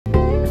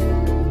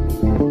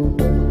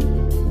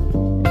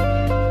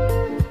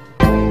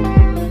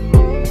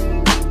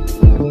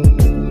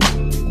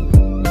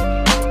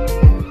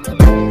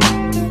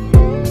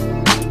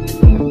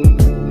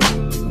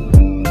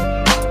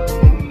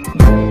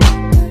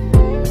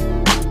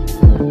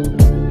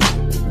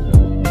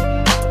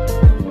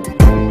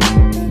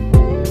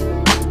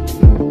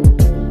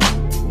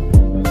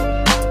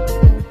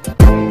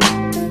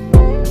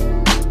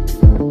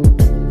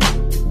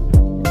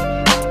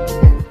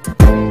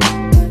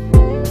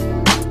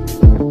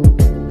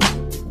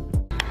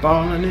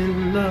falling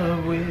in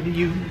love with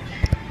you.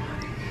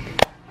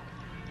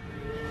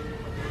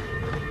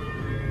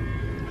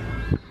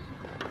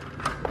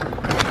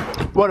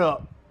 What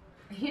up?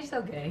 You're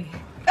so gay.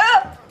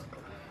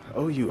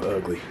 Oh, you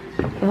ugly.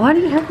 Why do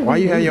you have to Why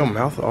you have your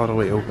mouth all the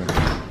way open?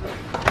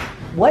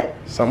 What?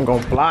 Something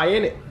gonna fly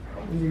in it.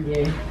 You're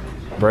gay.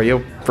 Bro,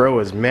 your fro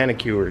is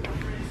manicured.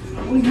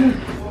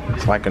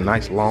 It's like a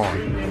nice lawn.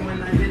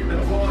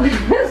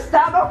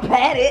 Stop, don't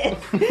pat it.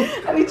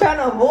 I be trying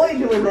to avoid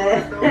doing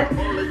that.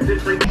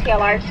 Get a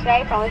large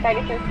today for only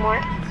 30 cents more.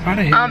 How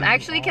the hell?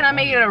 Actually, can I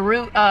make it a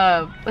route,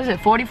 what is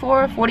it,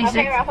 44, 46?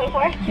 Okay, around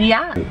 44.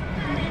 Yeah.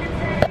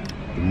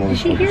 Did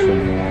she hear me?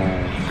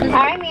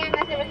 Alright, ma'am,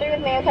 that's number 3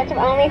 with mayo ketchup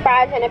only,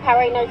 fries, and a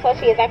Powerade no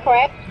slushy. Is that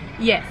correct?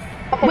 Yes.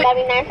 Okay, that'll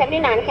be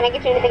 $9.79. Can I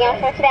get you anything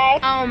else for today?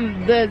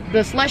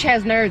 The slush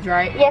has nerds,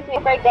 right? Yes,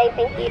 ma'am. Great day,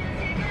 thank you.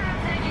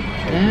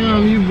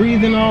 Damn, you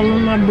breathing all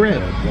in my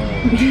breath.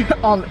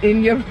 All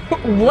in your,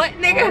 what,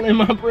 nigga? All in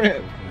my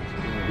breath.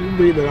 You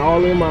breathing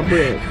all in my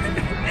breath.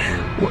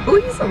 Oh,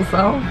 you so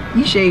soft.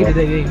 You shaved it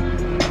again.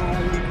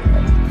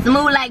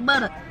 Smooth like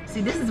butter.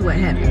 See, this is what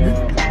happens.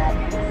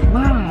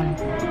 Wow.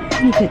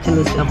 Let me catch your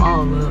little stuff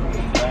all up.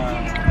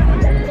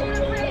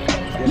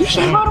 You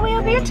shave all the way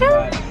up here too?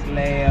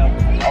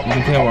 You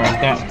can tell where I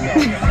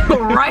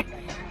stopped. Right.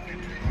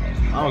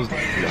 I was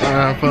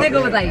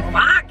Nigga was like,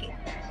 fuck it.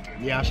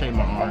 yeah, I shaved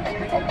my arm.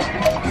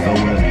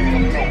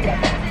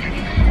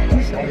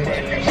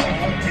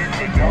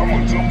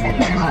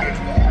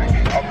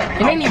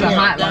 It ain't even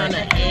hot, like.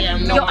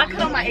 Yo, I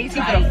cut on my AC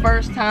for the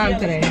first time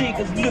today.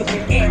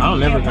 I don't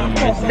never cut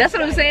my AC. That's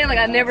what I'm saying, like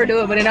I never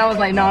do it, but then I was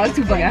like, no, it's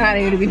too fucking hot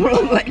here to be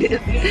rolling like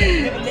this.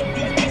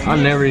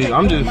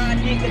 I'm just,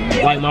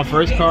 like my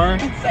first car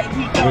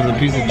was a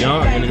piece of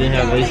junk and it didn't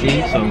have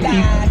AC, so.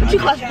 But you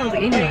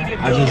claustrophobic anyway.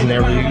 I just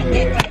never used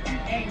it.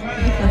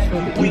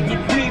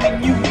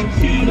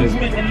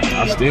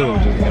 I still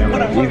just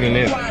never, even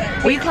if.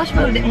 Were you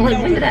claustrophobic?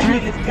 Like, when did that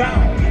happen?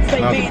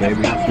 Not the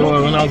baby.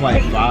 So when I was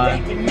like 5. I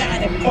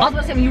was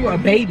about to say when you were a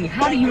baby.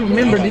 How do you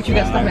remember that you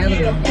got stuck in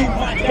the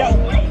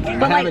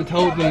elevator? I haven't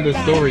told them the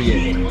story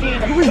yet.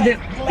 Who was that?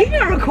 You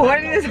been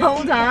recording this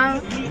whole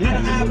time?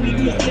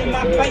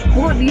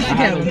 What? You should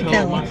tell them.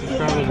 Tell them.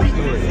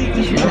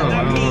 You should tell them.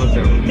 I don't know what to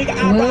tell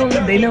them.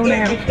 Well, they know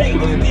now. I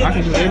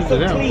can just edit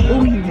it out.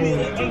 Oh, you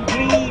will.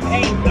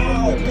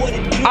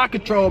 I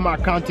control my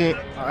content.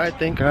 I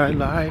think I'd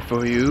lie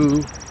for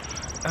you.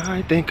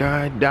 I think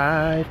I'd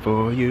die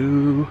for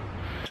you.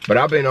 But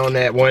I've been on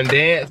that one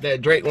dance,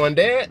 that Drake one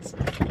dance.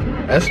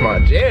 That's my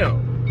jam.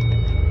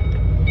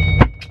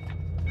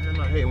 Man,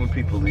 I hate when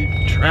people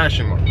leave trash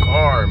in my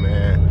car,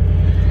 man.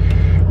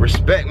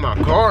 Respect my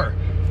car.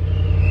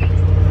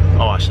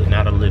 Oh, I should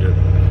not have lit it.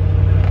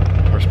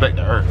 Respect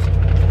the earth.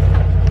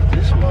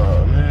 This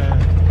mug, man.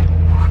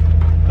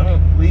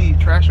 Don't leave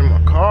trash in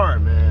my car,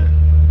 man.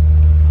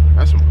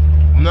 That's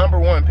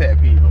 #1 pet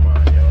peeve of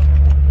mine, yo.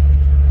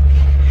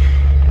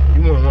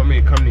 You wouldn't want me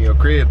to come to your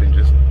crib and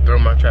just throw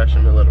my trash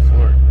in the middle of the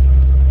floor.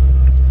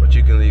 But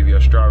you can leave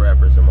your straw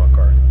wrappers in my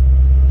car.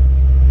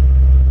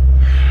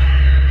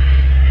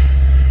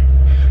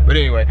 But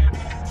anyway.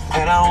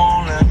 And I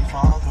won't let it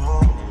fall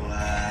through.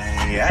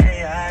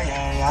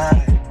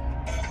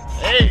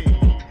 Hey.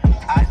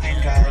 I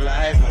think I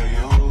lie for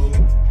you.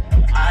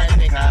 I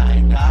think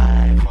I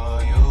die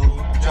for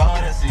you.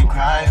 Jodeci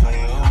cry for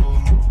you.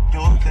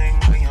 You think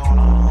when you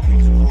want me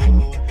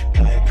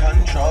to. Like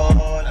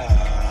controller.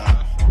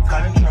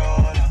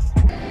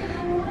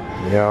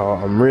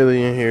 Y'all, I'm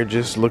really in here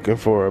just looking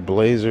for a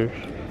blazer.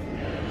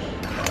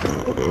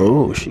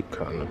 Oh, she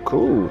kinda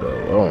cool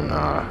though. Oh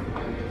nah.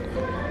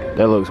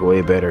 That looks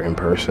way better in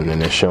person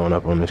than it's showing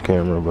up on this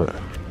camera, but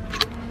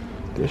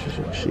this is,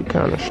 she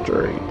kinda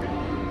straight.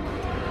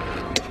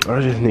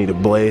 I just need a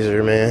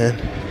blazer, man.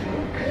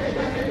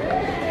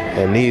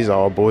 And these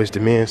all Boys to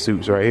Men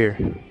suits right here.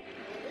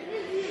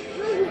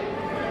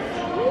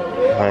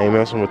 I ain't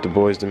messing with the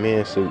Boys to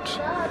Men suits.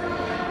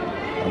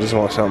 I just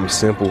want something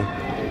simple.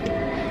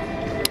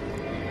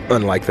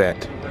 Unlike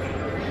that.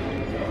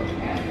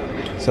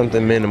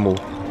 Something minimal.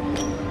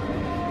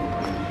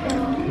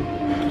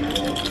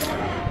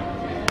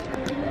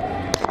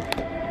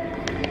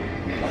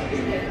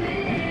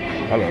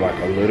 I look like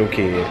a little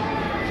kid.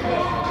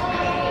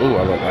 Ooh,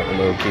 I look like a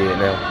little kid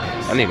now.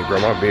 I need to grow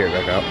my beard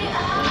back out.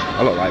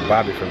 I look like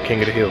Bobby from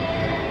King of the Hill.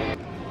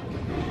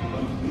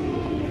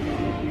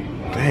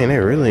 Dang, they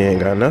really ain't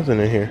got nothing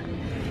in here.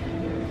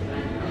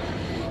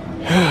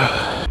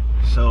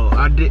 So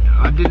I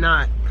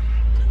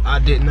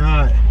did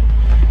not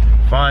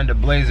find a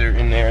blazer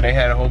in there. They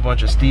had a whole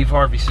bunch of Steve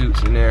Harvey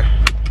suits in there.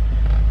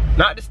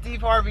 Not that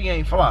Steve Harvey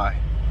ain't fly.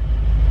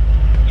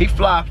 He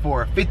fly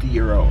for a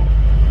 50-year-old.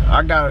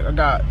 I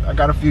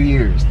got a few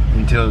years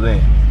until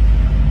then.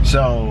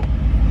 So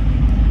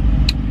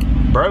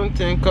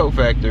Burlington Coat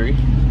Factory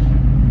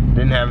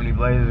didn't have any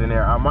blazers in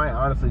there. I might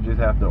honestly just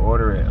have to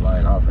order it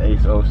like off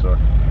ASOS or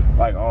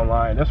like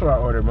online. That's where I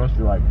ordered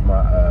mostly like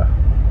my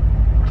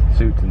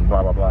suits and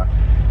blah blah blah.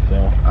 So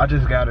I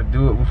just gotta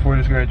do it before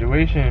this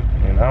graduation,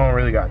 and I don't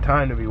really got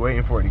time to be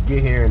waiting for it to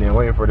get here and then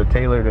waiting for the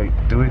tailor to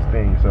do his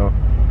thing. So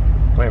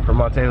waiting for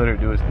my tailor to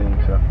do his thing.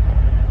 So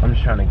I'm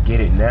just trying to get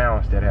it now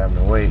instead of having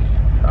to wait.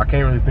 I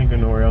can't really think of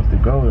nowhere else to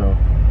go though.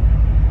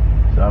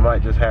 So I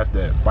might just have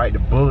to bite the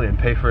bullet and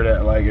pay for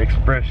that like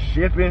express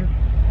shipping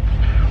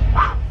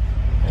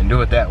and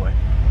do it that way.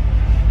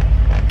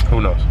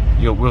 Who knows?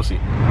 We'll see.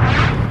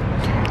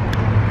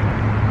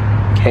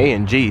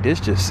 K&G, this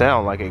just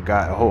sounds like it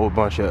got a whole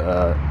bunch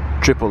of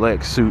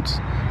XXX suits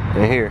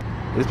in here.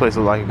 This place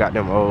looks like it got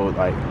them old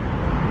like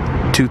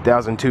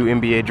 2002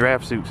 NBA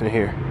draft suits in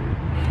here.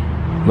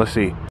 Let's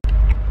see.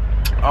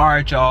 All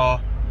right, y'all.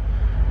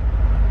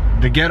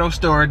 The ghetto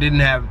store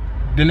didn't have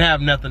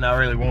nothing I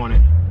really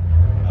wanted.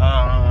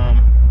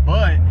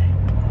 But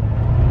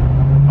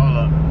hold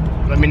up,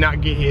 let me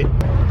not get hit.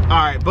 All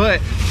right,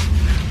 but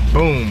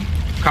boom,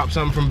 cop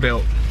something from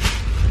Belt.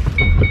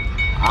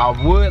 I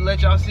would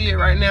let y'all see it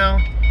right now,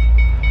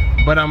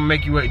 but I'm gonna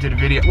make you wait to the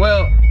video.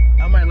 Well,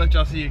 I might let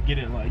y'all see it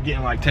getting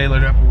like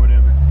tailored up or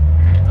whatever.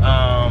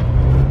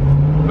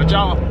 But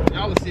y'all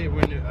will see it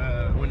when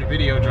the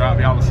video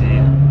drop. Y'all will see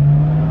it.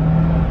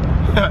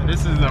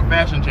 This is a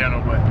fashion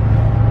channel, but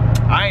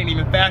I ain't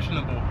even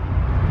fashionable.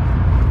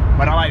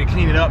 But I like to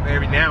clean it up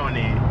every now and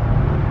then.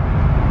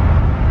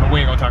 But we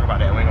ain't gonna talk about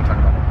that. We ain't gonna talk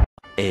about that.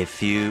 A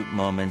few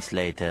moments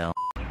later.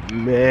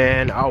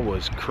 Man, I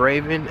was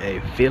craving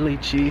a Philly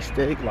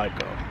cheesesteak like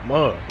a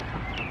mug.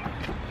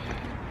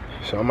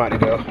 So I'm about to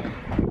go.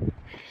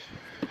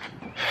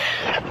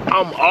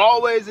 I'm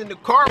always in the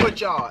car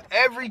with y'all,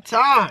 every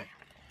time.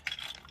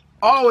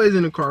 Always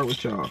in the car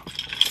with y'all.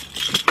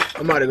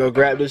 I'm about to go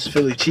grab this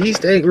Philly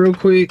cheesesteak real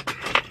quick.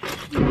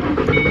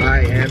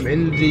 I am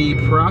in the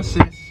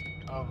process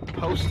of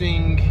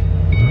posting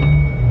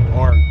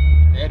or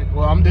edit.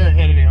 Well, I'm done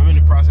editing. I'm in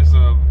the process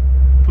of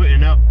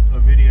putting up a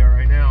video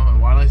right now,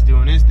 and while it's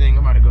doing this thing,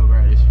 I'm about to go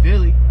grab this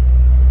Philly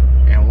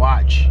and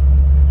watch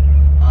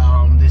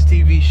this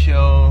TV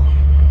show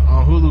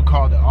on Hulu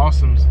called The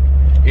Awesomes.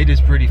 It is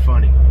pretty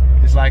funny.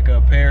 It's like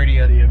a parody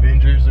of the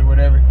Avengers or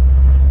whatever.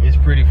 It's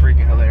pretty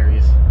freaking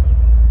hilarious.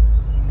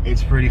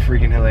 It's pretty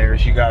freaking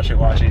hilarious. You guys should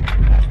watch it.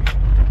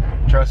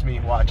 Trust me,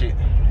 watch it.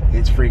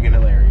 It's freaking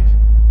hilarious.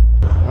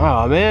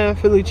 Oh man,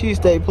 Philly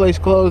cheesesteak place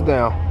closed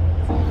down.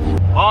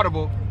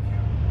 Audible.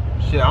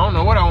 Shit, I don't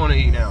know what I want to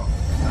eat now.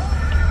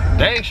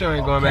 Dang sure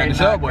ain't going back to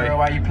Subway. Girl,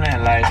 why you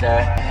playing like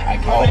that? I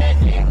give her that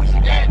dick when she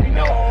had to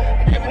know.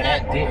 I give her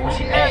that dick when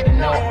she had to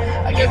know.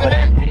 I give her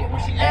that dick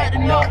when she had to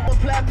know.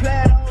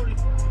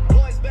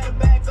 Boys better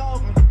back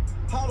over.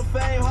 Hall of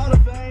Fame, Hall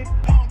of Fame.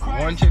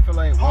 One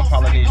Chick-fil-A, one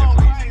Polynesian,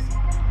 please.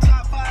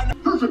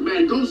 Perfect,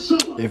 man. Go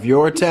solo. If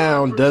your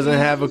town doesn't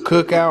have a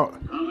cookout,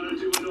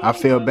 I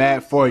feel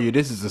bad for you.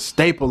 This is a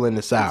staple in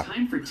the South.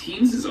 Time for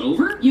teams is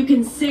over? You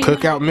can say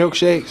Cookout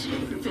milkshakes,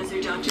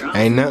 Professor Dr.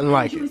 ain't nothing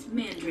like it.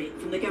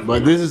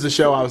 But this is the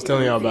show I was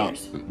telling y'all about,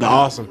 The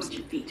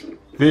Awesomes.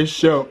 This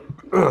show,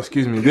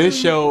 excuse me, this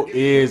show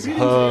is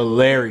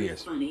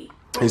hilarious.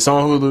 It's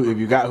on Hulu. If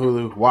you got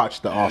Hulu,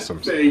 watch The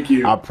Awesomes. Thank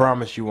you. I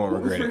promise you won't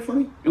regret it.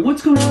 And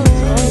what's going on?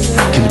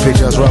 Can you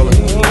picture us rolling?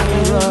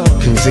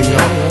 Can you see me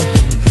on?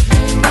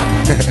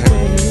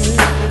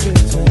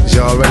 Is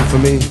y'all ready for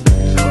me?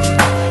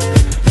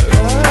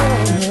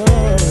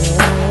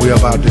 We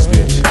about this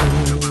bitch.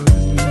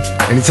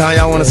 Anytime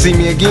y'all want to see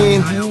me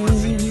again,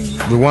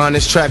 rewind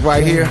this track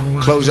right here,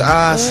 close your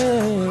eyes,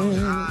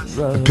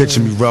 and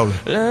picture me rolling.